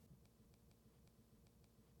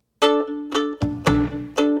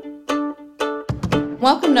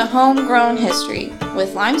Welcome to Homegrown History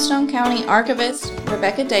with Limestone County archivist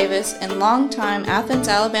Rebecca Davis and longtime Athens,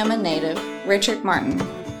 Alabama native Richard Martin.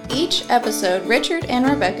 Each episode, Richard and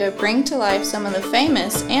Rebecca bring to life some of the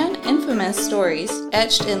famous and infamous stories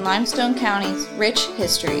etched in Limestone County's rich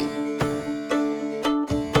history.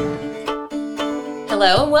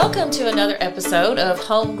 Hello and welcome to another episode of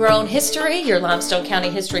Homegrown History, your Limestone County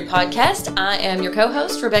History podcast. I am your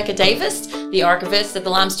co-host, Rebecca Davis, the archivist at the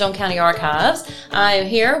Limestone County Archives. I am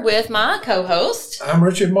here with my co-host. I'm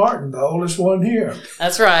Richard Martin, the oldest one here.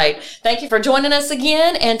 That's right. Thank you for joining us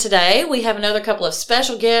again. And today we have another couple of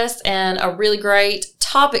special guests and a really great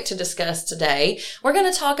topic to discuss today. We're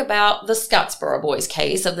going to talk about the Scottsboro Boys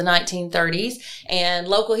case of the 1930s and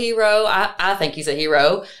local hero, I think he's a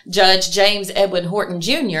hero, Judge James Edwin Horton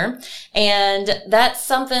Jr. And that's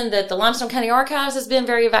something that the Limestone County Archives has been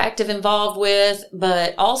very active involved with.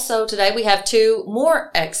 But also today we have two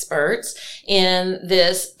more experts in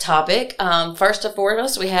this topic. First and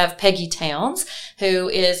foremost, we have Peggy Towns, who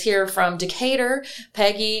is here from Decatur.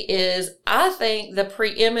 Peggy is, I think, the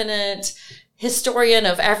preeminent historian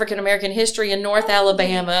of African-American history in North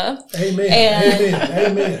Alabama. Amen.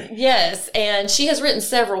 Amen. Yes, and she has written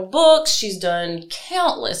several books. She's done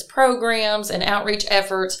countless programs and outreach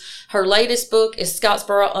efforts. Her latest book is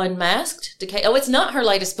Scottsboro Unmasked. It's not her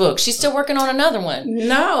latest book. She's still working on another one.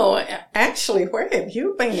 No, actually, where have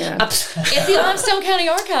you been? At the Limestone County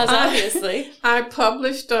Archives, obviously. I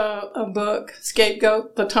published a book,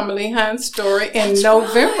 Scapegoat, the Tommy Lee Hines story, in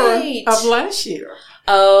November of last year.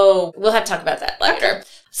 Oh, we'll have to talk about that later. Okay.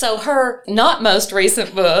 So her not most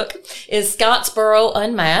recent book is Scottsboro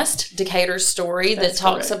Unmasked, Decatur's story. That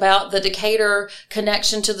talks about the Decatur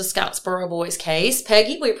connection to the Scottsboro Boys case.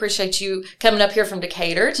 Peggy, we appreciate you coming up here from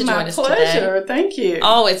Decatur to join us today. My pleasure. Thank you.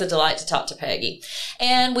 Always a delight to talk to Peggy.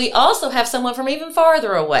 And we also have someone from even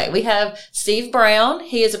farther away. We have Steve Brown.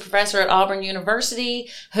 He is a professor at Auburn University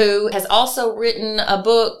who has also written a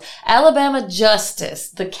book, Alabama Justice,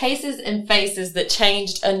 The Cases and Faces That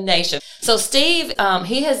Changed a Nation. So Steve,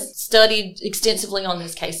 he has studied extensively on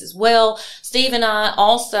this case as well. Steve and I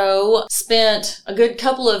also spent a good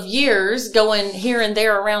couple of years going here and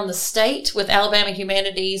there around the state with Alabama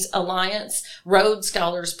Humanities Alliance Rhodes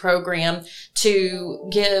Scholars Program to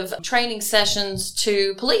give training sessions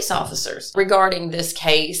to police officers regarding this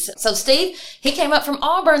case. So Steve, he came up from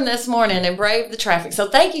Auburn this morning and braved the traffic. So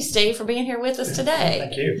thank you, Steve, for being here with us today.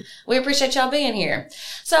 Thank you. We appreciate y'all being here.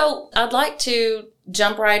 So I'd like to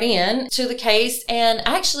jump right in to the case. And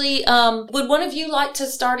actually, would one of you like to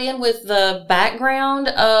start in with the background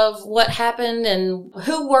of what happened and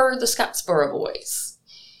who were the Scottsboro Boys?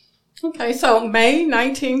 Okay, so May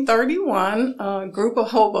 1931, a group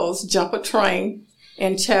of hobos jump a train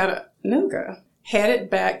in Chattanooga, headed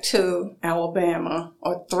back to Alabama,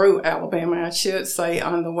 or through Alabama, I should say,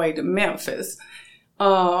 on the way to Memphis.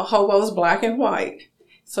 Hobos black and white.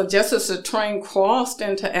 So just as the train crossed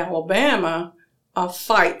into Alabama, a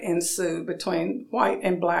fight ensued between white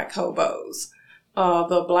and black hobos.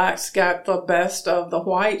 The blacks got the best of the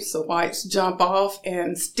whites. The whites jump off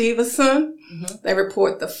in Stevenson. Mm-hmm. They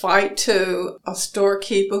report the fight to a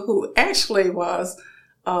storekeeper who actually was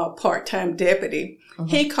a part-time deputy. Mm-hmm.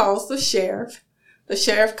 He calls the sheriff. The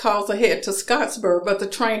sheriff calls ahead to Scottsboro, but the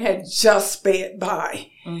train had just sped by.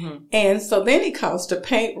 Mm-hmm. And so then he calls to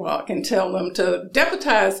Paint Rock and tell them to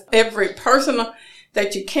deputize every person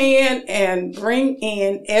that you can and bring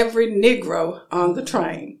in every Negro on the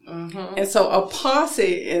train. Mm-hmm. And so a posse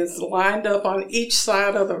is lined up on each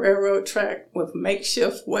side of the railroad track with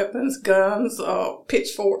makeshift weapons, guns,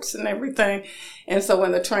 pitchforks and everything. And so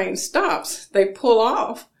when the train stops, they pull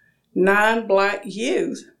off 9 black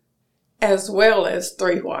youth as well as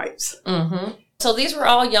 3 whites. Mm-hmm. So these were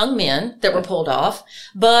all young men that were pulled off,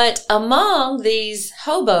 but among these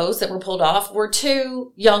hobos that were pulled off were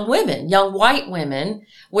 2 young women, young white women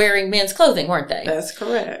wearing men's clothing, weren't they? That's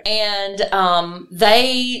correct. And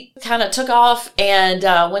they kind of took off, and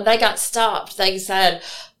when they got stopped, they said,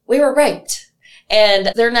 "We were raped."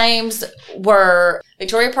 And their names were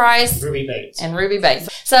Victoria Price, Ruby Bates. And Ruby Bates.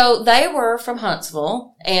 So they were from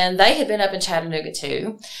Huntsville, and they had been up in Chattanooga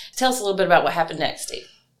too. Tell us a little bit about what happened next, Steve.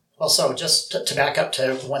 Well, so just to back up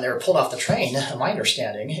to when they were pulled off the train, my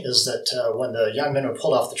understanding is that when the young men were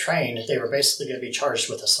pulled off the train, they were basically going to be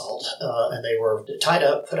charged with assault. And they were tied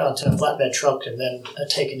up, put onto a flatbed truck, and then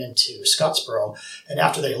taken into Scottsboro. And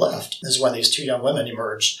after they left is when these 2 young women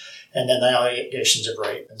emerged, and then the allegations of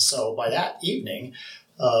rape. And so by that evening,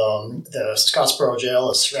 the Scottsboro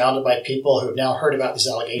jail is surrounded by people who have now heard about these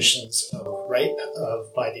allegations of rape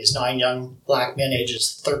by these 9 young black men,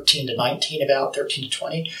 ages 13 to 19, about 13 to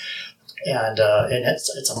 20. And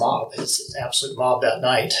it's a mob. It's an absolute mob that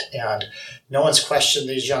night. And no one's questioned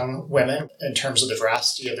these young women in terms of the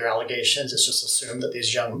veracity of their allegations. It's just assumed that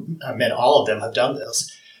these young men, all of them, have done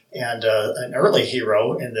this. And an early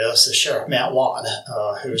hero in this is Sheriff Matt Wan,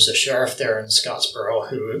 who's the sheriff there in Scottsboro,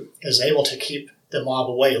 who is able to keep the mob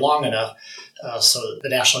away long enough so that the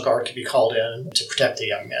National Guard could be called in to protect the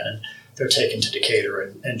young men. And they're taken to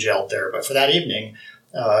Decatur and jailed there. But for that evening,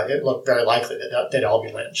 it looked very likely that they'd all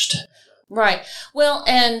be lynched. Right. Well,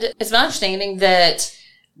 and it's my understanding that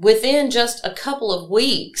within just a couple of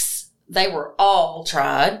weeks, they were all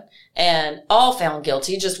tried and all found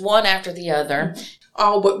guilty, just one after the other.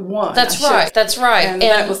 All but one. That's right. That's right. And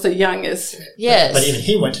that was the youngest. Yes. But even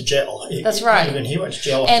he went to jail. That's right. Even he went to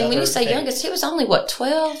jail. And when you say youngest, he was only,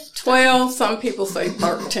 12? 12, some people say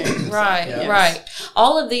 13. Right, Yes. right.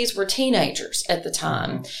 All of these were teenagers at the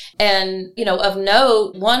time. And, of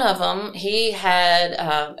note, one of them, he had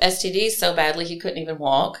STDs so badly he couldn't even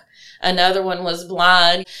walk. Another one was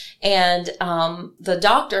blind. And the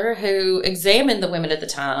doctor who examined the women at the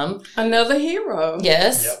time. Another hero.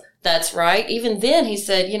 Yes, Yep. That's right. Even then he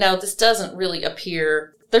said, this doesn't really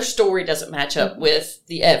appear, their story doesn't match up with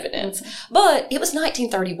the evidence. But it was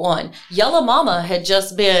 1931. Yellow Mama had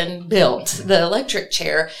just been built, the electric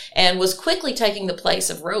chair, and was quickly taking the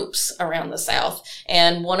place of ropes around the South.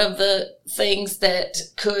 And one of the things that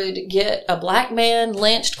could get a black man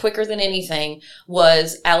lynched quicker than anything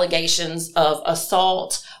was allegations of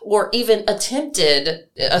assault or even attempted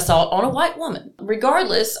assault on a white woman,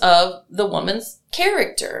 regardless of the woman's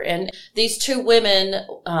character. And these two women,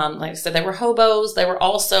 like I said, they were hobos. They were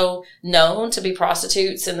also known to be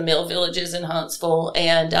prostitutes in the mill villages in Huntsville.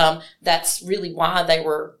 And that's really why they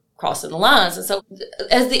were crossing the lines. And so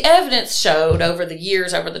as the evidence showed over the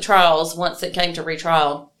years, over the trials, once it came to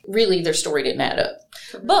retrial, really their story didn't add up.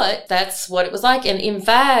 But that's what it was like. And in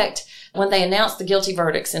fact, when they announced the guilty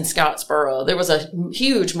verdicts in Scottsboro, there was a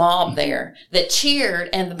huge mob there that cheered,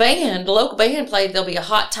 and the local band played There'll Be a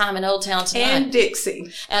Hot Time in Old Town Tonight. And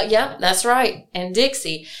Dixie. Yep, that's right. And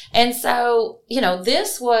Dixie. And so,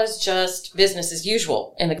 this was just business as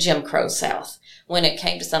usual in the Jim Crow South when it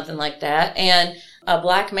came to something like that. And a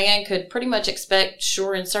black man could pretty much expect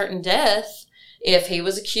sure and certain death if he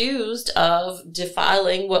was accused of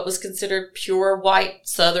defiling what was considered pure white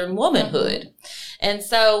Southern womanhood. And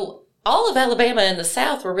so all of Alabama and the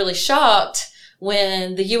South were really shocked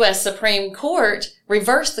when the U.S. Supreme Court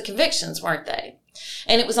reversed the convictions, weren't they?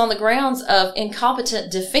 And it was on the grounds of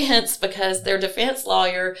incompetent defense because their defense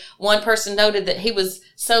lawyer, one person noted that he was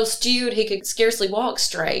so stewed he could scarcely walk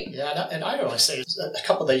straight. Yeah, and I'd only say a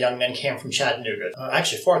couple of the young men came from Chattanooga.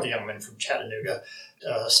 Actually, 4 of the young men from Chattanooga.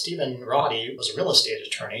 Stephen Roddy was a real estate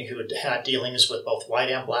attorney who had dealings with both white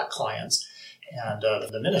and black clients. And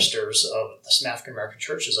the ministers of some African-American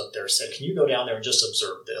churches up there said, can you go down there and just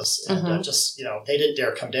observe this? And they didn't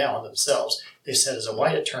dare come down themselves. They said, as a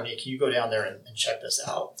white attorney, can you go down there and check this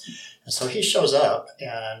out? And so he shows up,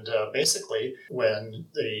 and basically when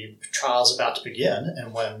the trial's about to begin,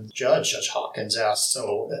 and when Judge Hawkins asks,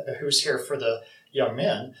 so who's here for the young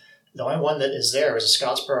men? The only one that is there is a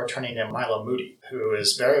Scottsboro attorney named Milo Moody, who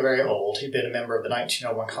is very, very old. He'd been a member of the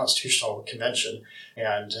 1901 Constitutional Convention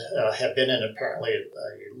and had been apparently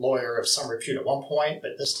a lawyer of some repute at one point,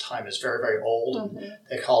 but this time is very, very old. Mm-hmm.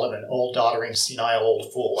 They called him an old, doddering, senile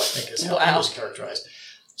old fool, I think is how he was characterized.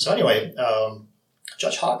 So anyway,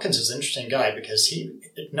 Judge Hawkins is an interesting guy because he,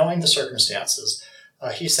 knowing the circumstances,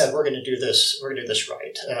 he said, we're going to do this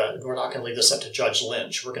right. We're not going to leave this up to Judge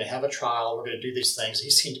Lynch. We're going to have a trial. We're going to do these things. He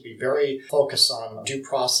seemed to be very focused on due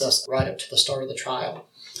process right up to the start of the trial.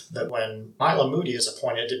 But when Milo Moody is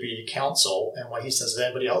appointed to be counsel, and when he says, is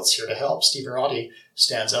anybody else here to help, Stephen Roddy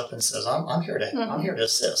stands up and says, I'm here to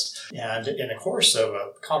assist. And in the course of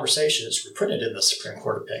a conversation that's reprinted in the Supreme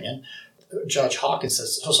Court opinion, Judge Hawkins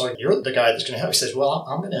says, so you're the guy that's going to help. He says, well,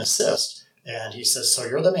 I'm going to assist. And he says, so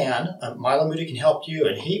you're the man. Milo Moody can help you.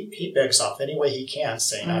 And he begs off any way he can,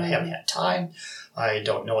 saying, I haven't had time. I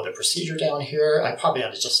don't know the procedure down here. I probably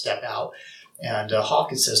ought to just step out. And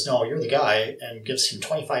Hawkins says, no, you're the guy, and gives him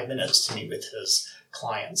 25 minutes to meet with his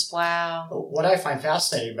clients. Wow. What I find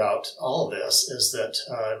fascinating about all of this is that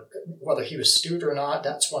whether he was stewed or not,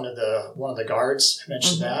 that's one of the guards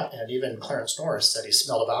mentioned that. And even Clarence Norris said he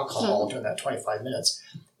smelled of alcohol during that 25 minutes.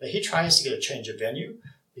 But he tries to get a change of venue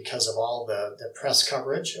because of all the press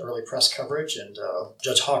coverage, early press coverage. And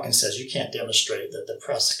Judge Hawkins says you can't demonstrate that the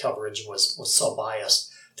press coverage was so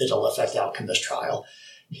biased that it'll affect the outcome of this trial.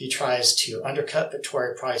 He tries to undercut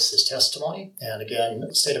Victoria Price's testimony. And again,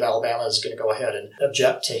 the state of Alabama is going to go ahead and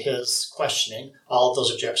object to his questioning. All of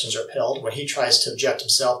those objections are upheld. When he tries to object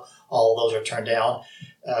himself, all of those are turned down.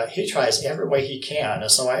 he tries every way he can.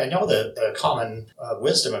 And so I know that the common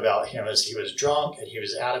wisdom about him is he was drunk and he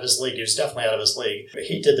was out of his league. He was definitely out of his league. But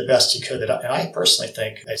he did the best he could. And I personally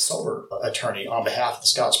think a sober attorney on behalf of the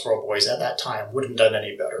Scottsboro Boys at that time wouldn't have done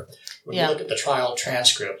any better. When you look at the trial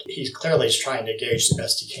transcript, he clearly is trying to gauge the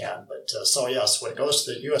best he can. But so yes, when it goes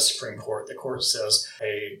to the U.S. Supreme Court, the court says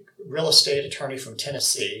a real estate attorney from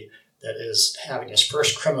Tennessee that is having his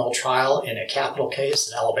first criminal trial in a capital case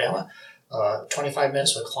in Alabama, 25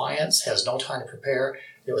 minutes with clients, has no time to prepare.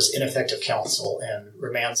 It was ineffective counsel and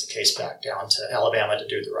remands the case back down to Alabama to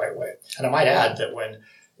do it the right way. And I might add that when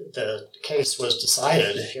the case was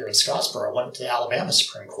decided here in Scottsboro, went to the Alabama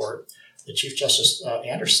Supreme Court, the Chief Justice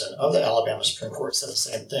Anderson of the Alabama Supreme Court said the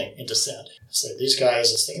same thing in dissent. Said these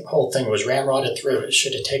guys, this whole thing was ramrodded through. It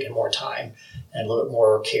should have taken more time and a little bit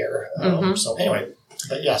more care. So anyway,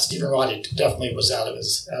 but yeah, Stephen Roddy definitely was out of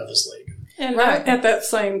his league. And at that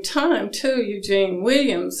same time, too, Eugene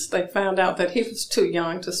Williams, they found out that he was too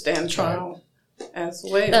young to stand trial as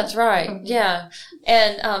well. That's right, yeah.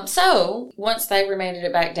 And so once they remanded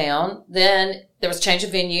it back down, then there was a change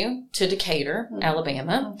of venue to Decatur,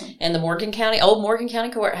 Alabama, and the old Morgan County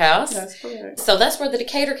Courthouse. That's correct. So that's where the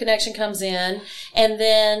Decatur connection comes in. And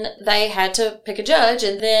then they had to pick a judge.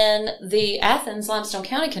 And then the Athens Limestone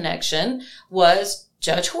County connection was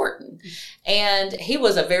Judge Horton. And he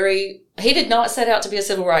did not set out to be a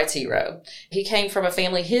civil rights hero. He came from a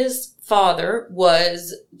family, his father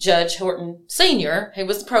was Judge Horton Sr. He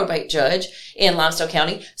was the probate judge in Limestone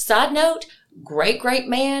County. Side note, great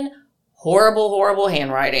man, horrible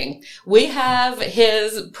handwriting. We have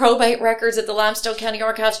his probate records at the Limestone County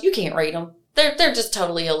Archives. You can't read them. They're just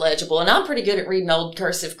totally illegible. And I'm pretty good at reading old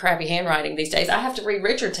cursive, crappy handwriting these days. I have to read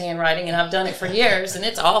Richard's handwriting, and I've done it for years, and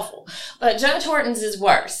it's awful. But Judge Horton's is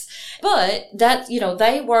worse. But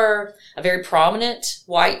they were a very prominent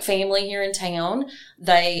white family here in town.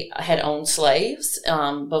 They had owned slaves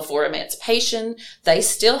before emancipation. They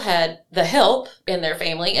still had the help in their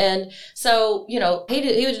family. And so, he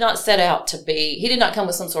did not set out to be, he did not come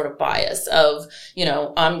with some sort of bias of,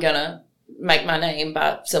 I'm going to make my name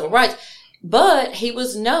by civil rights. But he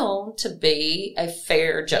was known to be a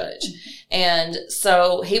fair judge. And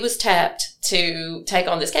so he was tapped to take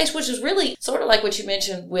on this case, which is really sort of like what you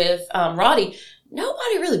mentioned with Roddy.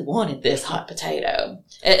 Nobody really wanted this hot potato.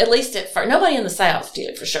 At least at first. Nobody in the South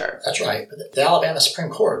did, for sure. That's right. The Alabama Supreme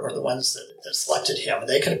Court were the ones that selected him.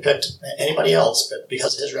 They could have picked anybody else, but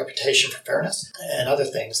because of his reputation for fairness and other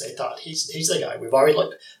things, they thought, he's the guy. We've already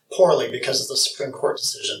looked poorly because of the Supreme Court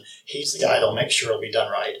decision. He's the guy that'll make sure it'll be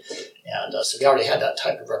done right. And so he already had that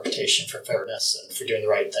type of reputation for fairness and for doing the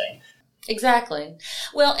right thing. Exactly.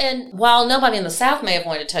 Well, and while nobody in the South may have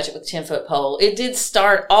wanted to touch it with a 10-foot pole, it did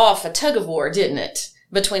start off a tug of war, didn't it?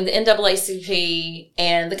 Between the NAACP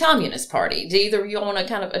and the Communist Party. Do either of you want to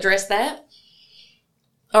kind of address that?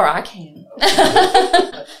 Or I can.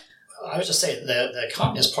 I was just saying the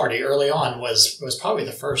Communist Party early on was probably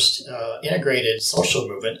the first integrated social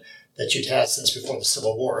movement that you'd had since before the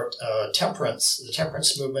Civil War. The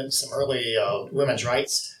temperance movement, some early women's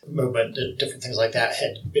rights movement, different things like that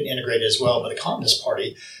had been integrated as well. But the Communist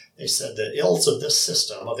Party, they said the ills of this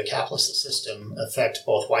system, of the capitalist system, affect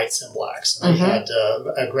both whites and blacks. And they had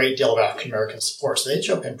a great deal of African American support. So they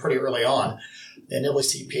jumped in pretty early on. The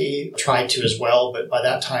NAACP tried to as well, but by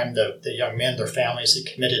that time, the young men, their families,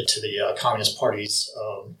 had committed to the Communist Party's,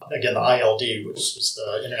 again, the ILD, which is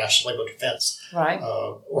the International Legal Defense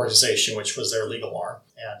Organization, which was their legal arm.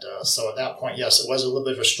 And so at that point, yes, it was a little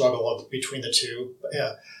bit of a struggle between the two. But,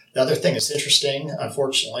 the other thing that's interesting,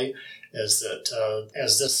 unfortunately, is that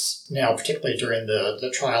as this now, particularly during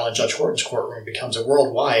the trial in Judge Horton's courtroom, becomes a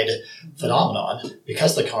worldwide phenomenon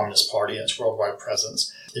because of the Communist Party and its worldwide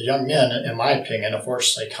presence, the young men, in my opinion,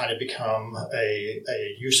 unfortunately kind of become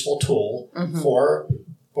a useful tool for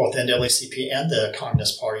both the NAACP and the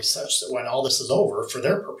Communist Party, such that when all this is over, for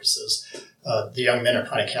their purposes, the young men are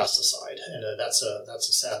kind of cast aside. And that's a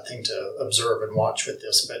sad thing to observe and watch with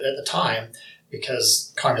this. But at the time,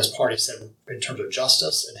 because the Communist Party said in terms of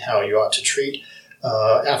justice and how you ought to treat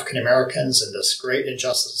African Americans and this great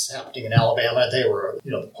injustice happening in Alabama, they were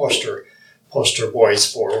the poster boys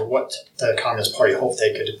for what the Communist Party hoped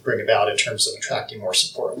they could bring about in terms of attracting more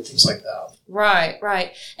support and things like that.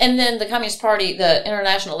 Right. And then the Communist Party, the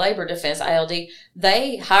International Labor Defense, ILD,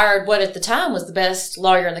 they hired what at the time was the best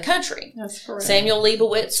lawyer in the country. That's correct. Samuel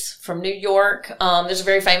Leibowitz from New York. There's a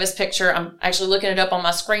very famous picture, I'm actually looking it up on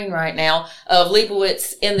my screen right now, of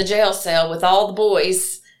Leibowitz in the jail cell with all the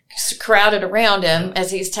boys crowded around him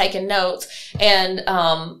as he's taking notes. And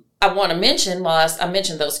I want to mention, while I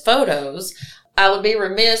mentioned those photos, I would be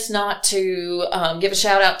remiss not to give a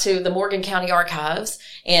shout out to the Morgan County Archives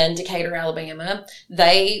in Decatur, Alabama.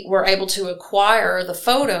 They were able to acquire the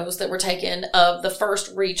photos that were taken of the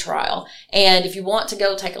first retrial. And if you want to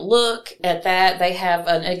go take a look at that, they have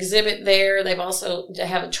an exhibit there. They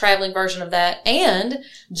have a traveling version of that. And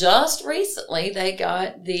just recently, they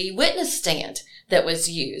got the witness stand that was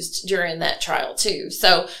used during that trial too.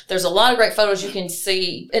 So there's a lot of great photos. You can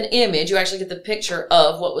see an image. You actually get the picture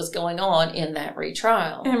of what was going on in that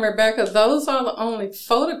retrial. And Rebecca, those are the only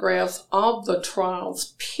photographs of the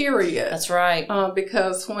trials, period. That's right.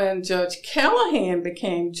 Because when Judge Callahan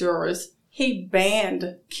became jurist, he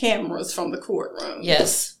banned cameras from the courtroom.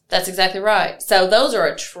 Yes. That's exactly right. So those are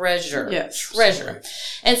a treasure. Yes. Treasure.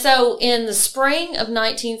 And so in the spring of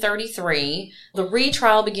 1933, the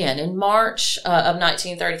retrial began in March of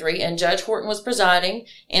 1933, and Judge Horton was presiding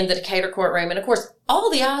in the Decatur courtroom. And of course,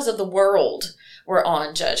 all the eyes of the world were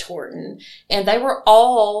on Judge Horton, and they were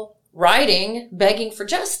all writing, begging for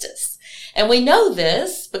justice. And we know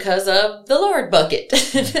this because of the lard bucket.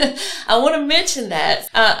 I want to mention that.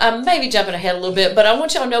 I'm maybe jumping ahead a little bit, but I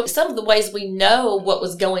want y'all to know some of the ways we know what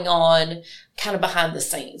was going on kind of behind the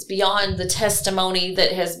scenes, beyond the testimony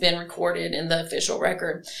that has been recorded in the official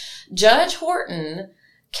record. Judge Horton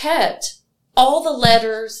kept all the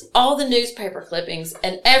letters, all the newspaper clippings,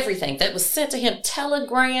 and everything that was sent to him,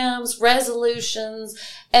 telegrams, resolutions,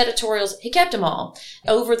 editorials, he kept them all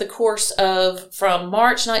over the course of from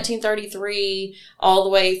March 1933 all the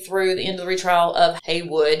way through the end of the retrial of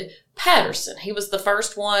Haywood Patterson. He was the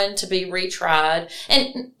first one to be retried,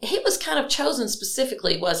 and he was kind of chosen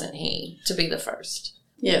specifically, wasn't he, to be the first?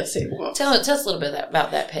 Yes, he was. Tell us a little bit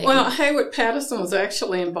about that, Peggy. Well, Haywood Patterson was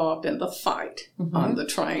actually involved in the fight on the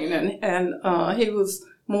train, and he was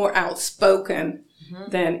more outspoken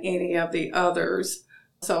than any of the others.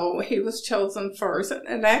 So he was chosen first.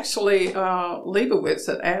 And actually, Leibowitz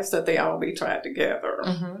had asked that they all be tried together.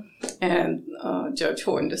 And Judge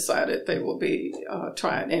Horton decided they will be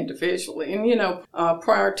tried individually. And,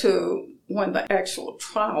 prior to when the actual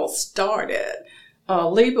trial started,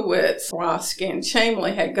 Leibowitz, Roski, and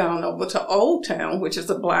Chamberlain had gone over to Old Town, which is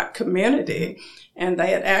a black community, and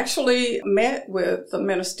they had actually met with the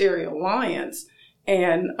Ministerial Alliance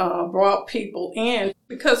and brought people in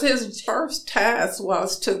because his first task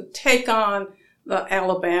was to take on the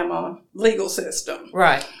Alabama legal system.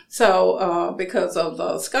 Right. So because of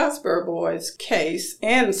the Scottsboro boys case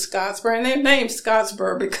in Scottsboro, and they're named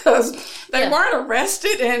Scottsboro because they weren't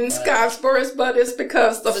arrested in Scottsboro, but it's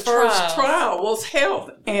because the first trial was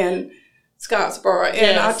held in Scottsboro.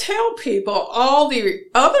 And I tell people all the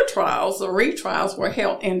other trials, the retrials, were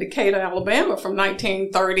held in Decatur, Alabama from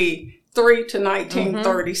 1933 to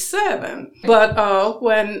 1937. But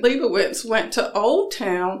when Leibowitz went to Old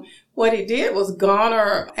Town, what he did was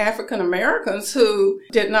garner African Americans who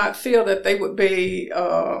did not feel that they would be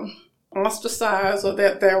ostracized or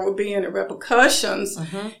that there would be any repercussions.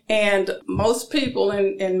 And most people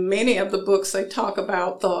in many of the books, they talk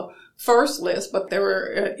about the first list, but there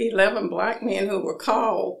were 11 black men who were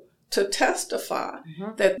called to testify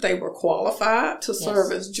that they were qualified to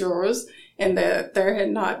serve as jurors, and that there had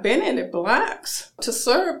not been any blacks to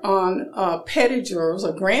serve on petty jurors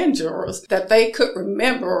or grand jurors that they could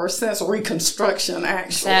remember since Reconstruction,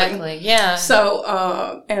 actually. Exactly, yeah.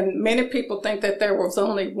 So, and many people think that there was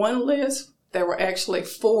only one list. There were actually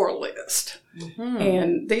 4 lists.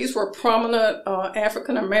 And these were prominent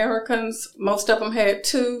African Americans. Most of them had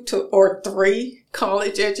 2 or 3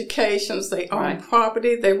 college educations. They owned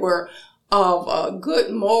property. They were of good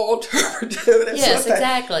moral turpitude. Yes,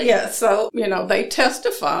 exactly. Yeah, so, they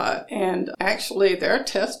testified, and actually their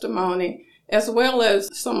testimony, as well as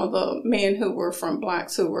some of the men who were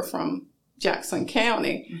blacks who were from Jackson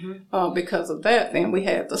County, because of that, then we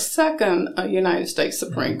had the second United States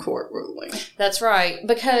Supreme Court ruling. That's right,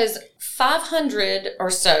 because 500 or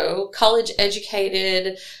so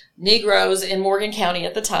college-educated Negroes in Morgan County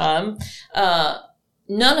at the time,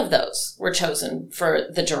 none of those were chosen for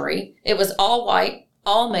the jury. It was all white,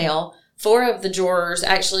 all male. 4 of the jurors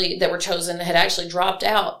actually that were chosen had actually dropped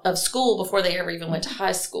out of school before they ever even went to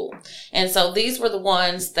high school. And so these were the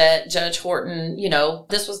ones that Judge Horton,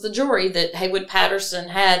 this was the jury that Haywood Patterson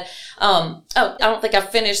had. I don't think I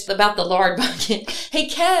finished about the lard bucket. He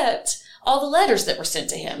kept all the letters that were sent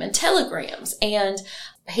to him and telegrams, and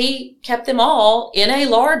he kept them all in a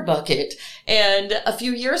lard bucket. And a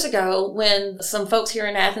few years ago, when some folks here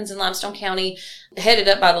in Athens and Limestone County, headed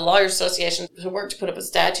up by the Lawyers Association, who worked to put up a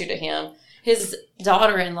statue to him, his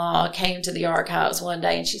daughter-in-law came to the archives one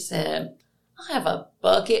day and she said, I have a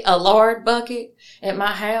lard bucket at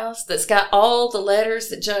my house that's got all the letters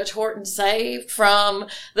that Judge Horton saved from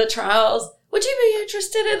the trials. would you be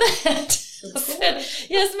interested in that? I said,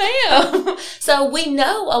 yes, ma'am. So we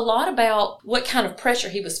know a lot about what kind of pressure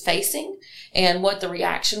he was facing and what the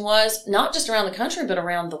reaction was, not just around the country, but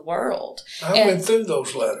around the world. I went through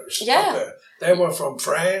those letters. Yeah. Okay. They were from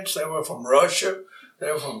France. They were from Russia.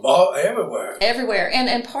 They were from everywhere. Everywhere.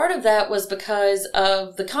 And part of that was because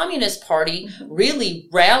of the Communist Party really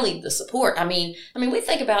rallied the support. I mean, we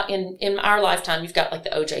think about in our lifetime, you've got like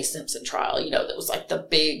the O.J. Simpson trial, that was like the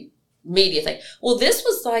big media thing. Well, this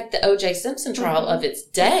was like the O.J. Simpson trial of its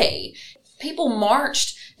day. People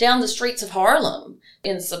marched down the streets of Harlem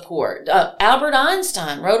in support. Albert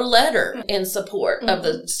Einstein wrote a letter in support of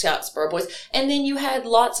the Scottsboro Boys. And then you had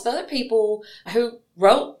lots of other people who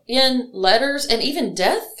wrote in letters and even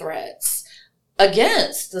death threats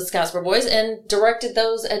against the Scottsboro Boys and directed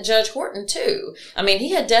those at Judge Horton too. I mean, he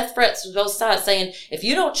had death threats to both sides saying, if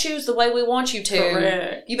you don't choose the way we want you to,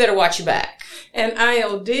 Correct. You better watch your back. And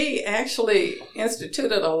IOD actually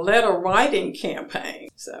instituted a letter writing campaign.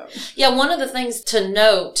 So yeah, one of the things to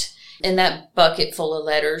note in that bucket full of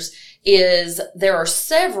letters is there are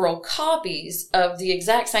several copies of the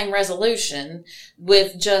exact same resolution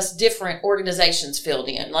with just different organizations filled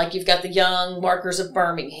in. Like you've got the Young Workers of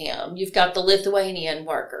Birmingham, you've got the Lithuanian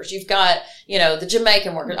workers, you've got, the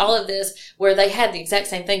Jamaican workers, all of this where they had the exact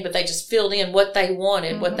same thing, but they just filled in what they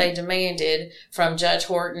wanted, what they demanded from Judge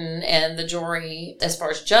Horton and the jury as far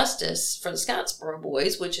as justice for the Scottsboro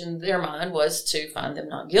Boys, which in their mind was to find them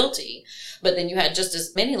not guilty. But then you had just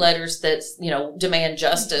as many letters that, demand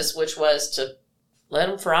justice, which was to let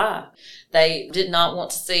them fry. They did not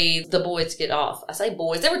want to see the boys get off. I say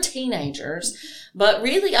boys, they were teenagers, but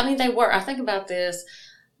really, they were. I think about this.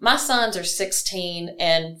 My sons are 16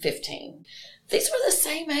 and 15. These were the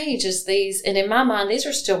same age as these. And in my mind, these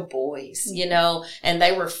are still boys, and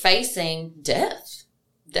they were facing death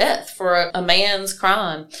for a man's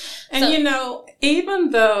crime. And,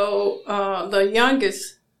 even though the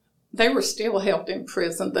youngest, they were still held in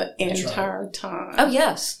prison the entire time. Oh,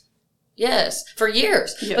 yes. Yes, for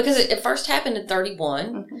years. Yes. Because it first happened in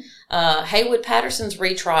 31. Haywood Patterson's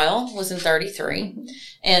retrial was in 33.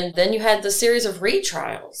 And then you had the series of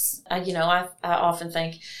retrials. I often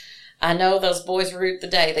think, I know those boys rued the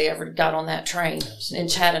day they ever got on that train in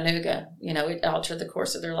Chattanooga. It altered the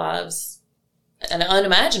course of their lives. And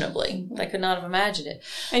unimaginably. They could not have imagined it.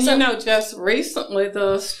 And just recently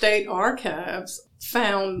the state archives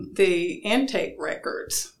found the intake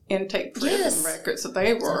prison records.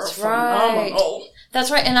 They were phenomenal. Right.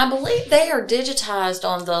 That's right. And I believe they are digitized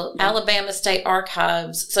on the Alabama State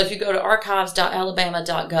Archives. So if you go to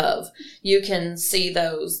archives.alabama.gov, you can see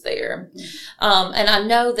those there. And I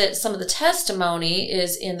know that some of the testimony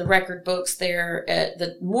is in the record books there at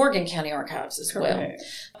the Morgan County Archives as well. Correct.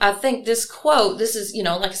 I think this quote, this is,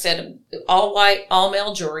 like I said, all white, all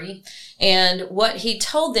male jury. And what he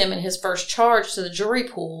told them in his first charge to the jury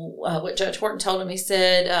pool, what Judge Horton told him, he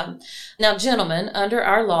said, now, gentlemen, under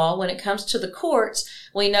our law, when it comes to the courts,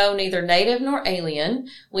 we know neither native nor alien.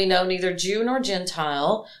 We know neither Jew nor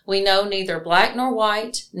Gentile. We know neither black nor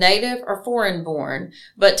white, native or foreign born.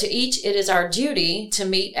 But to each it is our duty to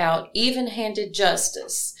mete out even-handed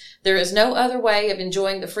justice. There is no other way of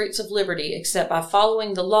enjoying the fruits of liberty except by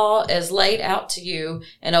following the law as laid out to you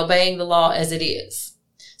and obeying the law as it is.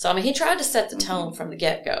 So, he tried to set the tone from the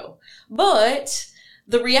get-go. But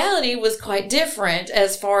the reality was quite different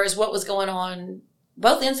as far as what was going on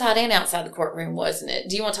both inside and outside the courtroom, wasn't it?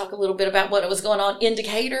 Do you want to talk a little bit about what was going on in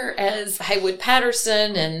Decatur as Haywood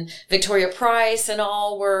Patterson and Victoria Price and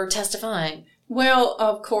all were testifying? Well,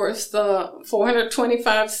 of course, the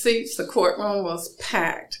 425 seats, the courtroom was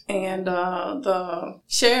packed, and the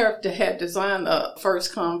sheriff had designed the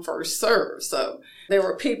first come, first serve. So there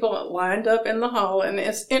were people lined up in the hall, and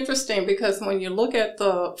it's interesting because when you look at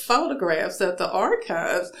the photographs at the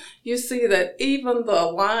archives, you see that even the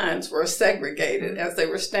lines were segregated as they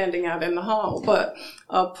were standing out in the hall. But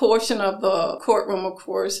a portion of the courtroom, of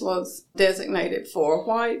course, was designated for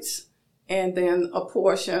whites, and then a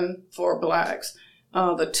portion for blacks.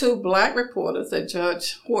 The two black reporters that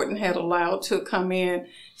Judge Horton had allowed to come in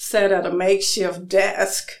sat at a makeshift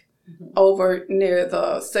desk over near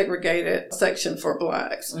the segregated section for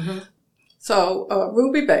blacks. So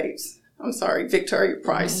Victoria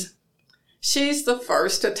Price, she's the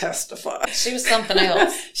first to testify. She was something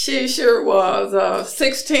else. She sure was.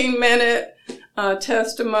 16-minute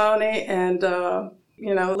testimony, and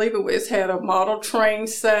Leibowitz had a model train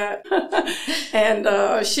set,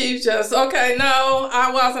 and she just, okay, no,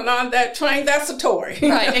 I wasn't on that train. That's a Tory.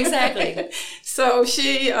 Right, exactly. So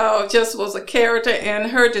she just was a character, and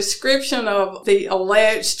her description of the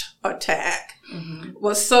alleged attack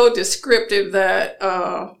was so descriptive that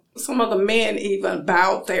Some of the men even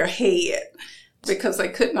bowed their head because they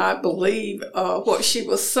could not believe what she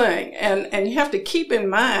was saying. And you have to keep in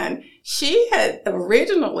mind, she had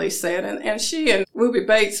originally said, and she and Ruby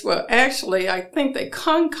Bates were actually, I think they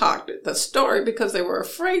concocted the story because they were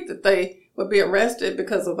afraid that they would be arrested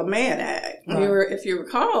because of the Mann Act. Right. If you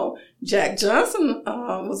recall, Jack Johnson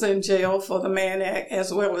was in jail for the Mann Act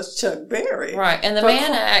as well as Chuck Berry. Right, and the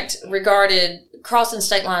Mann Act regarded crossing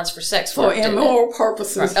state lines for sex work. For immoral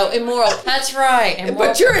purposes. Right. Oh, immoral. That's right.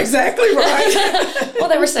 But you're exactly right. Well,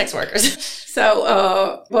 they were sex workers.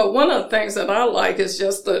 So, but one of the things that I like is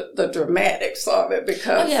just the dramatics of it,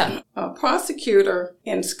 because a prosecutor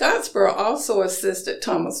in Scottsboro also assisted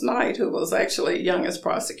Thomas Knight, who was actually the youngest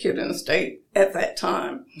prosecutor in the state at that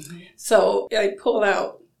time. Mm-hmm. So they pulled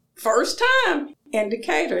out, first time in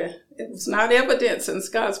Decatur, it was not evidence in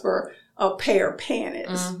Scottsboro, a pair of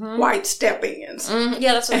panties, white step-ins. Mm-hmm.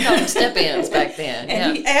 Yeah, that's what we called them, step-ins back then.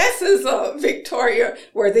 And he asks Victoria,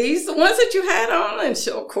 were these the ones that you had on? And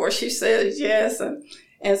of course, she says yes.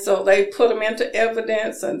 And so they put them into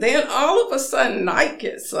evidence. And then all of a sudden, Knight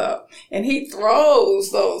gets up and he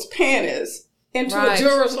throws those panties into the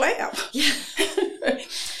juror's lap. Yeah.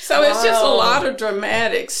 So it's just a lot of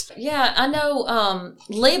dramatics. Yeah, I know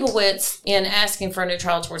Leibowitz, in asking for a new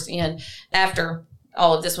trial towards the end, after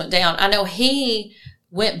all of this went down, I know he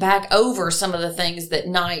went back over some of the things that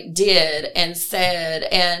Knight did and said.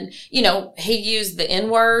 And, you know, he used the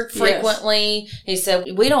N-word frequently. Yes. He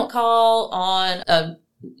said, we don't call on a,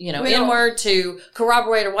 N-word to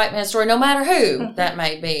corroborate a white man's story, no matter who that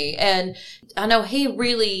may be. And I know he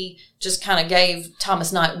really just kind of gave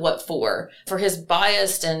Thomas Knight what for his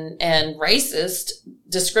biased and racist,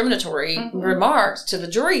 discriminatory remarks to the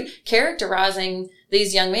jury, characterizing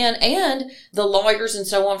these young men and the lawyers and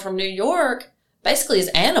so on from New York basically as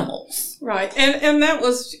animals. Right. And that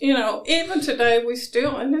was, even today we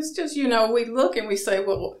still, and it's just, we look and we say,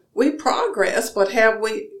 well, we progress, but have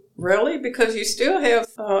we really? Because you still have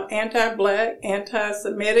anti-Black,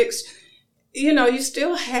 anti-Semitics. You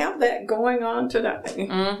still have that going on today.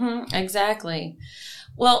 Mm-hmm. Exactly.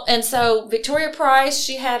 Well, and so Victoria Price,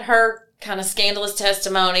 she had her kind of scandalous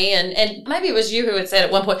testimony, and maybe it was you who had said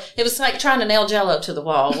at one point, it was like trying to nail Jell-O to the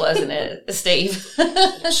wall, wasn't it, Steve?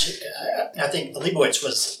 I think Leibowitz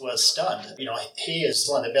was stunned. He is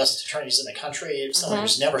one of the best attorneys in the country, someone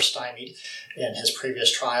who's never stymied in his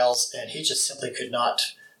previous trials, and he just simply could not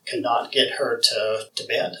get her to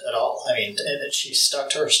bend at all. I mean, and she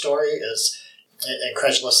stuck to her story, as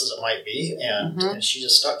incredulous as it might be, and she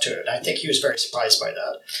just stuck to it. And I think he was very surprised by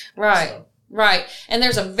that. Right. So. Right. And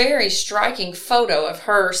there's a very striking photo of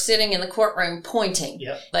her sitting in the courtroom pointing.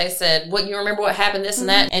 Yep. They said, you remember what happened, this and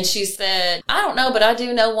that? And she said, I don't know, but I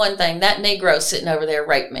do know one thing. That Negro sitting over there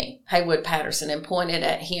raped me, Haywood Patterson, and pointed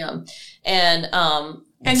at him. And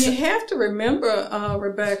you have to remember,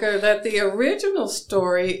 Rebecca, that the original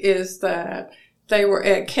story is that they were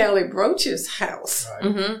at Kelly Broach's house.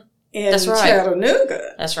 Right. In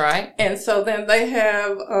Chattanooga. That's right. And so then they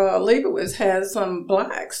have, Leibowitz has some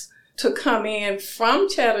blacks to come in from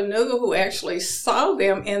Chattanooga who actually saw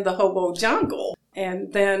them in the hobo jungle.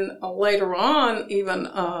 And then later on, even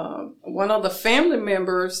one of the family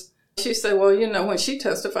members, she said, well, when she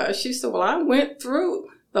testified, she said, well, I went through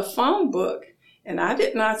the phone book and I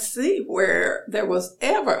did not see where there was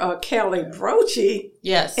ever a Kelly Broachy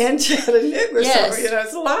in Chattanooga. Yes. So,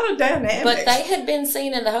 it's a lot of dynamics. But they had been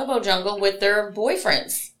seen in the hobo jungle with their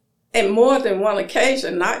boyfriends. And more than one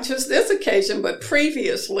occasion, not just this occasion, but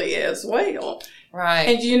previously as well. Right.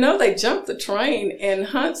 And they jumped the train in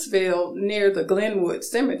Huntsville near the Glenwood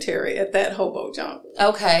Cemetery at that hobo jungle.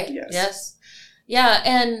 Okay. Yes. Yeah,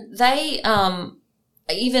 and they,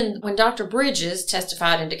 even when Dr. Bridges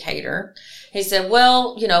testified in Decatur, he said,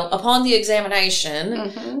 well, upon the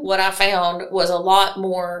examination, what I found was a lot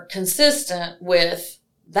more consistent with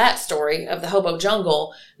that story of the hobo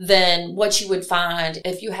jungle than what you would find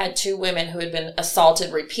if you had two women who had been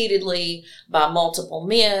assaulted repeatedly by multiple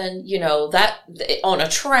men, that on a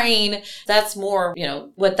train. That's more,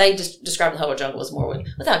 what they described the hobo jungle was more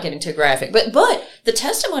without getting too graphic. But the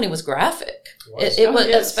testimony was graphic. It was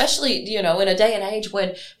especially, in a day and age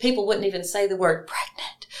when people wouldn't even say the word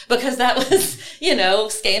pregnant because that was,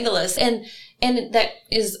 scandalous. And that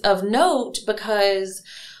is of note because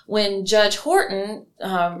when Judge Horton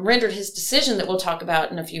rendered his decision that we'll talk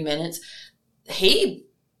about in a few minutes, he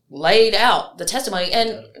laid out the testimony.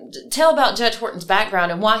 And tell about Judge Horton's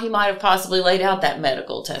background and why he might have possibly laid out that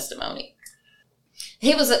medical testimony.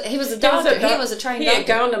 He was a doctor. He was a trained doctor. He had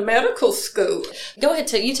gone to medical school. Go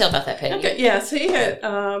ahead, you tell about that, Peggy. Okay, yes, he had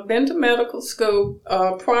been to medical school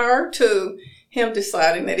prior to him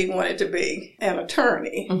deciding that he wanted to be an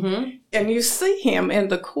attorney. Mm-hmm. And you see him in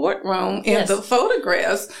the courtroom in Yes. the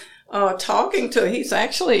photographs talking to, he's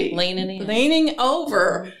actually leaning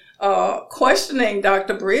over, questioning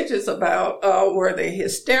Dr. Bridges about were they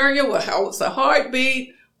hysteria, how was the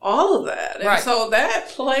heartbeat, all of that. And Right. so that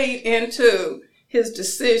played into his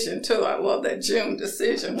decision too. I love that June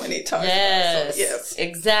decision when he talked about it. So, yes.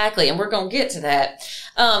 Exactly. And we're going to get to that.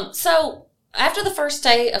 So after the first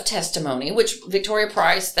day of testimony, which Victoria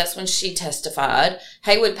Price, that's when she testified.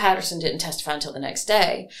 Haywood Patterson didn't testify until the next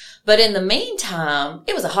day. But in the meantime,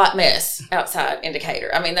 it was a hot mess outside in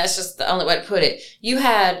Decatur. I mean, that's just the only way to put it. You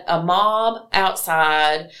had a mob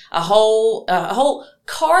outside, a whole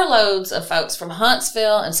carloads of folks from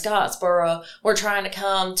Huntsville and Scottsboro were trying to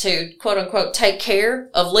come to, quote unquote, take care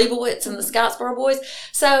of Leibowitz and the Scottsboro boys.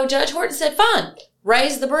 So Judge Horton said, fine,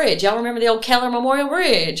 raise the bridge. Y'all remember the old Keller Memorial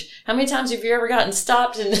Bridge? How many times have you ever gotten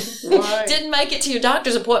stopped and Right. didn't make it to your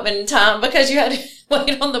doctor's appointment in time because you had to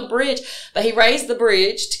wait on the bridge? But he raised the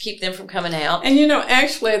bridge to keep them from coming out. And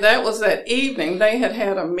actually that was that evening they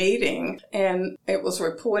had a meeting and it was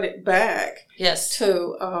reported back Yes.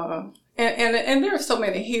 to, and there are so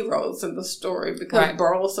many heroes in the story because Right.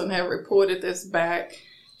 Burleson had reported this back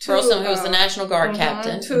to, Burleson, who was the National Guard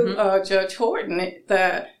captain. to Judge Horton,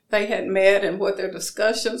 that they had met and what their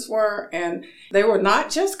discussions were, and they were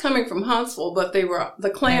not just coming from Huntsville, but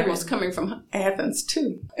the Klan was coming from Athens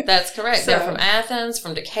too. That's correct. So- They're from Athens,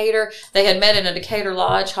 from Decatur. They had met in a Decatur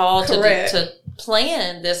Lodge Hall to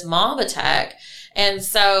plan this mob attack. And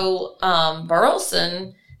so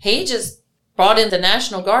Burleson, he just brought in the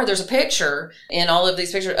National Guard. There's a picture in all of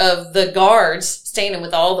these pictures of the guards standing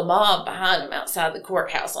with all the mob behind them outside the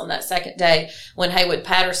courthouse on that second day when Haywood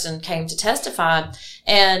Patterson came to testify.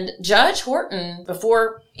 And Judge Horton,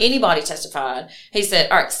 before anybody testified, he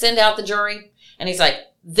said, all right, send out the jury. And he's like,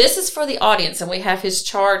 this is for the audience. And we have his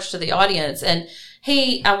charge to the audience. And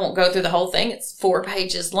I won't go through the whole thing. It's 4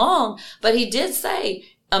 pages long, but he did say,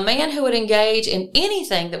 a man who would engage in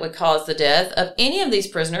anything that would cause the death of any of these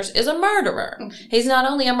prisoners is a murderer. He's not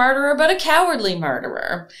only a murderer, but a cowardly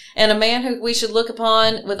murderer, and a man who we should look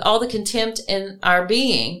upon with all the contempt in our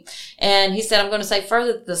being. And he said, I'm going to say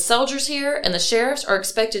further that the soldiers here and the sheriffs are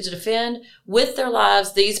expected to defend with their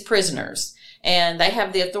lives these prisoners. And they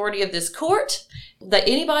have the authority of this court, that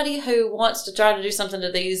anybody who wants to try to do something to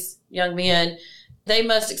these young men, they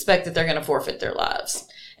must expect that they're going to forfeit their lives.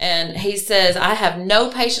 And he says, I have no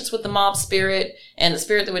patience with the mob spirit and the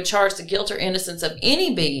spirit that would charge the guilt or innocence of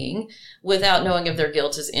any being without knowing of their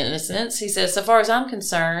guilt as innocence. He says, so far as I'm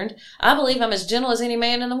concerned, I believe I'm as gentle as any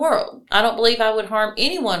man in the world. I don't believe I would harm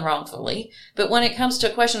anyone wrongfully. But when it comes to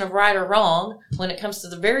a question of right or wrong, when it comes to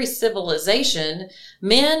the very civilization,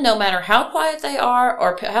 men, no matter how quiet they are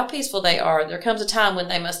or how peaceful they are, there comes a time when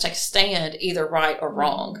they must take a stand, either right or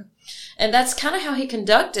wrong. And that's kind of how he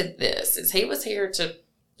conducted this, is he was here to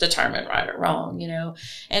determine right or wrong,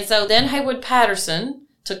 And so then Haywood Patterson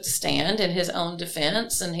took the stand in his own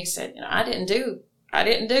defense, and he said, I didn't do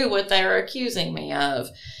what they were accusing me of.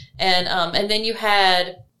 And then you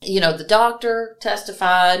had, the doctor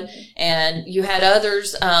testified, and you had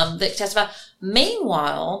others that testified.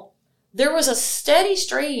 Meanwhile, there was a steady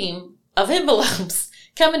stream of envelopes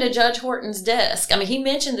coming to Judge Horton's desk. I mean, he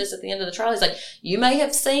mentioned this at the end of the trial. He's like, you may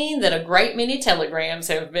have seen that a great many telegrams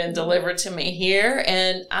have been delivered to me here,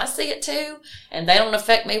 and I see it too, and they don't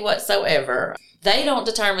affect me whatsoever. They don't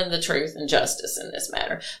determine the truth and justice in this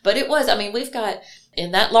matter. But we've got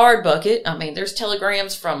in that lard bucket, there's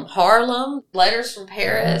telegrams from Harlem, letters from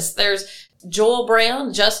Paris, there's Joel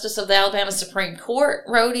Brown, Justice of the Alabama Supreme Court,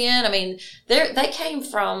 wrote in. They came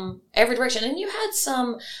from every direction. And you had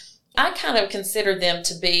some, I kind of consider them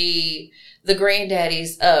to be the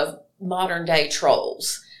granddaddies of modern day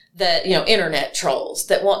trolls, that, internet trolls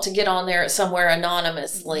that want to get on there somewhere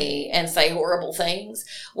anonymously and say horrible things.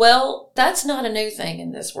 Well, that's not a new thing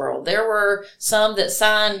in this world. There were some that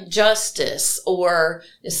signed Justice, or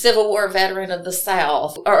a Civil War veteran of the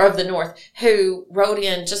South or of the North, who wrote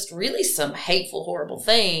in just really some hateful, horrible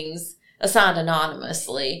things, assigned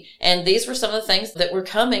anonymously. And these were some of the things that were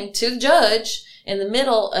coming to the judge in the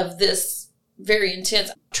middle of this very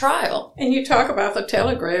intense trial. And you talk about the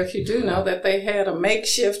telegraph. You do know that they had a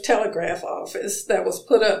makeshift telegraph office that was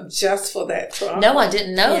put up just for that trial. No, I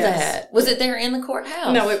didn't know Yes. that. Was it there in the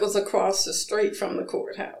courthouse? No, it was across the street from the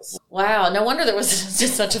courthouse. Wow, no wonder there was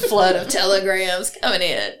just such a flood of telegrams coming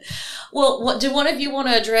in. Well, do one of you want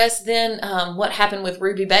to address then what happened with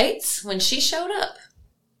Ruby Bates when she showed up?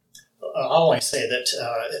 I'll only say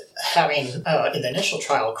that having, in the initial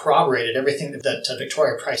trial, corroborated everything that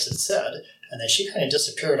Victoria Price had said, and then she kind of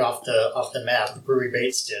disappeared off the map. Ruby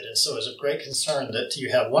Bates did, and so it was a great concern that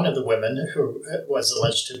you have one of the women who was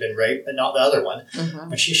alleged to have been raped, but not the other one. Mm-hmm.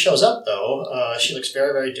 When she shows up, though, she looks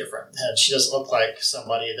very, very different, and she doesn't look like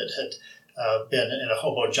somebody that had been in a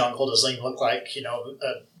hobo jungle. Doesn't even look like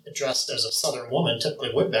dressed as a Southern woman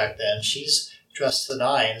typically would back then. She's dressed to the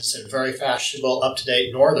nines in very fashionable,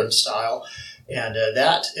 up-to-date Northern style. And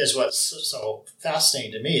that is what's so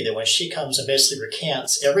fascinating to me, that when she comes and basically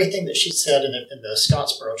recants everything that she said in the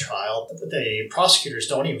Scottsboro trial, the prosecutors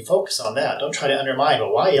don't even focus on that. Don't try to undermine,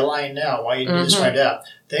 well, why are you lying now? Why are you doing this right now?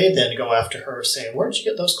 They then go after her saying, where did you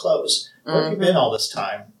get those clothes? Where have you been all this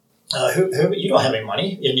time? You don't have any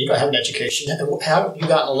money, and you don't have an education. How have you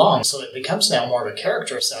gotten along? So it becomes now more of a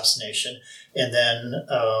character assassination, and then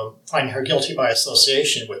finding her guilty by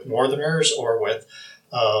association with Northerners or with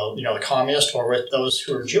the communists or with those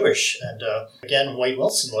who are Jewish. And again, Wade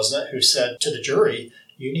Wilson, wasn't it, who said to the jury,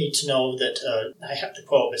 you need to know that, I have to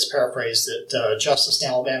quote, it's paraphrased, that justice in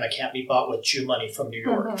Alabama can't be bought with Jew money from New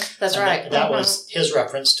York. Mm-hmm. That's right. That was his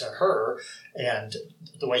reference to her and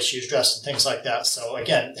the way she was dressed and things like that. So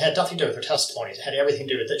again, it had nothing to do with her testimony. It had everything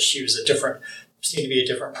to do with that she was seemed to be a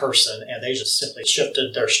different person, and they just simply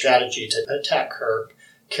shifted their strategy to attack her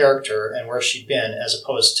character and where she'd been, as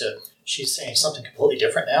opposed to she's saying something completely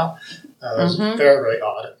different now. It was very, very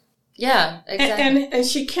odd. Yeah, exactly. And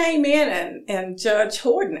she came in and Judge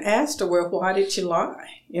Horton asked her, well, why did you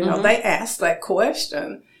lie? They asked that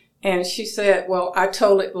question. And she said, well, I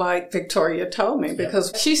told it like Victoria told me,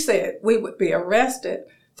 because she said we would be arrested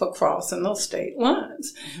for crossing those state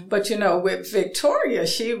lines. But, with Victoria,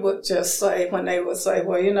 she would just say, when they would say,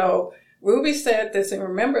 well, Ruby said this, and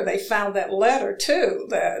remember, they found that letter, too,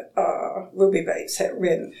 that Ruby Bates had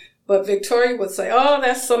written. But Victoria would say, oh,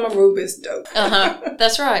 that's some of Ruby's dope.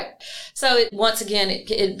 That's right. So once again,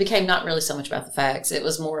 it became not really so much about the facts. It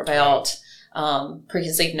was more about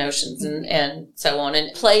preconceived notions and so on,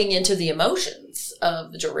 and playing into the emotions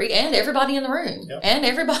of the jury and everybody in the room and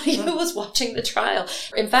everybody who was watching the trial.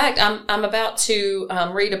 In fact, I'm about to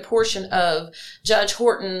read a portion of Judge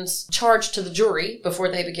Horton's charge to the jury before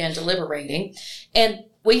they began deliberating. And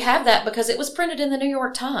we have that because it was printed in the New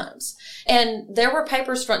York Times. And there were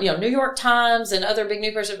papers from, New York Times and other big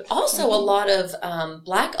newspapers, also a lot of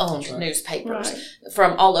Black-owned newspapers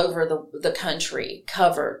from all over the country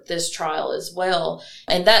covered this trial as well.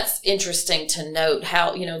 And that's interesting to note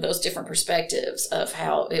how, those different perspectives of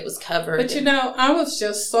how it was covered. But, I was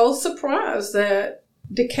just so surprised that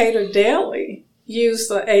Decatur Daily used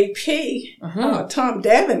the AP, Tom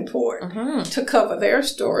Davenport, to cover their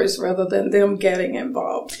stories rather than them getting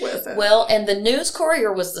involved with it. Well, and the News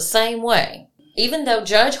Courier was the same way. Even though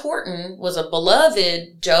Judge Horton was a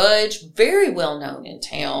beloved judge, very well known in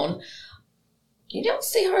town, you don't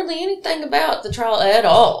see hardly anything about the trial at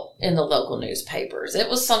all in the local newspapers. It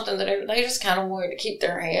was something that they just kind of wanted to keep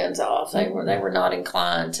their hands off. They were not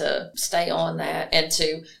inclined to stay on that and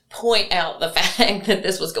to point out the fact that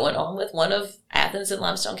this was going on with one of Athens and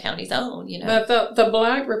Limestone County's own, But the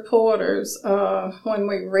Black reporters, when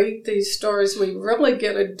we read these stories, we really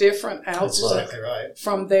get a different outlook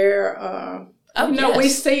from their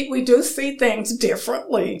we do see things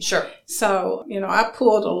differently. Sure. So, I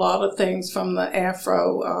pulled a lot of things from the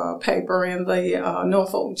Afro paper in the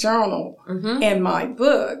Norfolk Journal in my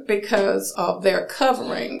book because of their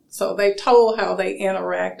covering. So they told how they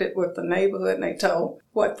interacted with the neighborhood, and they told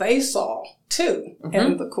what they saw, too,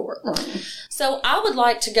 in the courtroom. So I would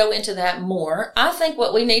like to go into that more. I think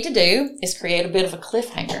what we need to do is create a bit of a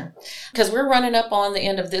cliffhanger because we're running up on the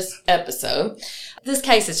end of this episode. This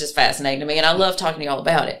case is just fascinating to me, and I love talking to y'all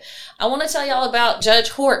about it. I want to tell y'all about Judge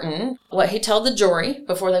Horton, what he told the jury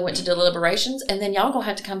before they went to deliberations, and then y'all going to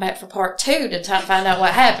have to come back for part 2 to find out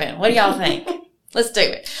what happened. What do y'all think? Let's do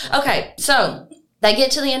it. Okay, so they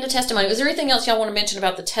get to the end of testimony. Was there anything else y'all want to mention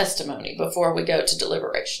about the testimony before we go to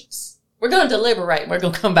deliberations? We're going to deliberate, and we're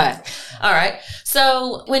going to come back. All right.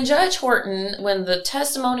 So when Judge Horton, when the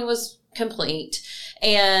testimony was complete,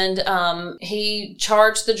 and he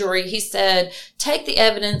charged the jury, he said, take the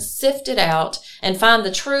evidence, sift it out, and find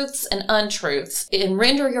the truths and untruths, and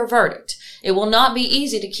render your verdict. It will not be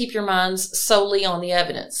easy to keep your minds solely on the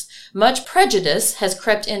evidence. Much prejudice has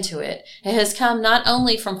crept into it. It has come not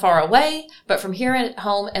only from far away, but from here at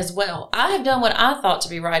home as well. I have done what I thought to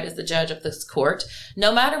be right as the judge of this court,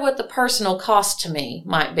 no matter what the personal cost to me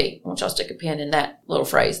might be. I want y'all to stick a pin in that little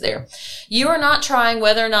phrase there. You are not trying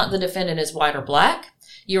whether or not the defendant is white or black.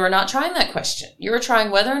 You are not trying that question. You are trying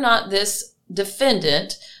whether or not this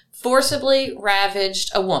defendant forcibly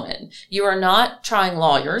ravaged a woman. You are not trying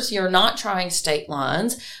lawyers. You're not trying state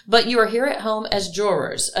lines, but you are here at home as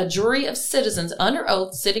jurors, a jury of citizens under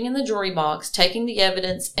oath sitting in the jury box, taking the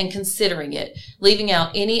evidence and considering it, leaving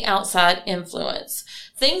out any outside influence.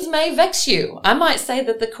 Things may vex you. I might say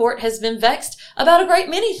that the court has been vexed about a great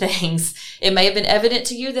many things. It may have been evident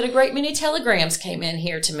to you that a great many telegrams came in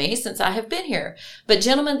here to me since I have been here. But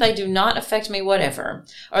gentlemen, they do not affect me whatever,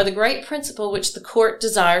 or the great principle which the court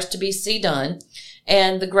desires to be see done,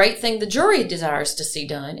 and the great thing the jury desires to see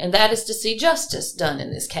done, and that is to see justice done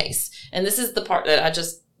in this case. And this is the part that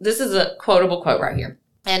this is a quotable quote right here.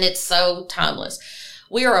 And it's so timeless.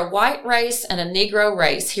 We are a white race and a Negro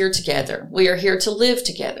race here together. We are here to live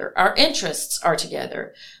together. Our interests are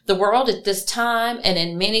together. The world at this time and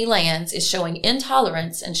in many lands is showing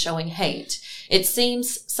intolerance and showing hate. It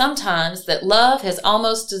seems sometimes that love has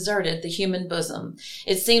almost deserted the human bosom.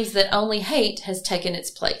 It seems that only hate has taken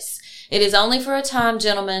its place. It is only for a time,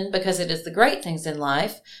 gentlemen, because it is the great things in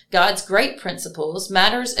life, God's great principles,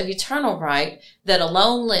 matters of eternal right, that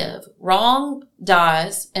alone live. Wrong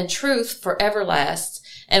dies and truth forever lasts,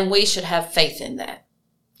 and we should have faith in that.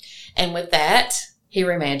 And with that, he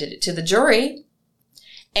remanded it to the jury.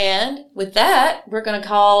 And with that, we're going to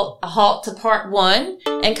call a halt to part 1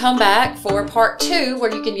 and come back for part 2,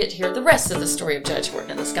 where you can get to hear the rest of the story of Judge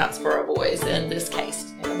Horton and the Scottsboro Boys in this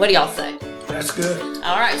case. What do y'all say? That's good.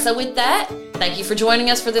 All right. So with that, thank you for joining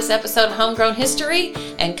us for this episode of Homegrown History,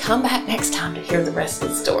 and come back next time to hear the rest of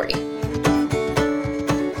the story.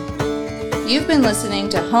 You've been listening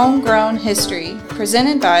to Homegrown History,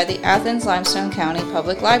 presented by the Athens Limestone County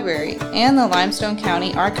Public Library and the Limestone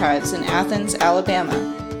County Archives in Athens, Alabama.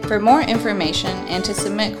 For more information and to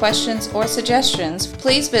submit questions or suggestions,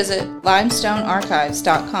 please visit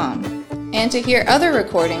limestonearchives.com. And to hear other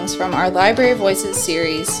recordings from our Library Voices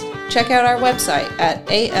series, check out our website at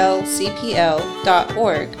alcpl.org.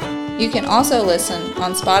 You can also listen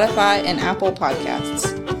on Spotify and Apple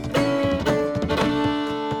Podcasts.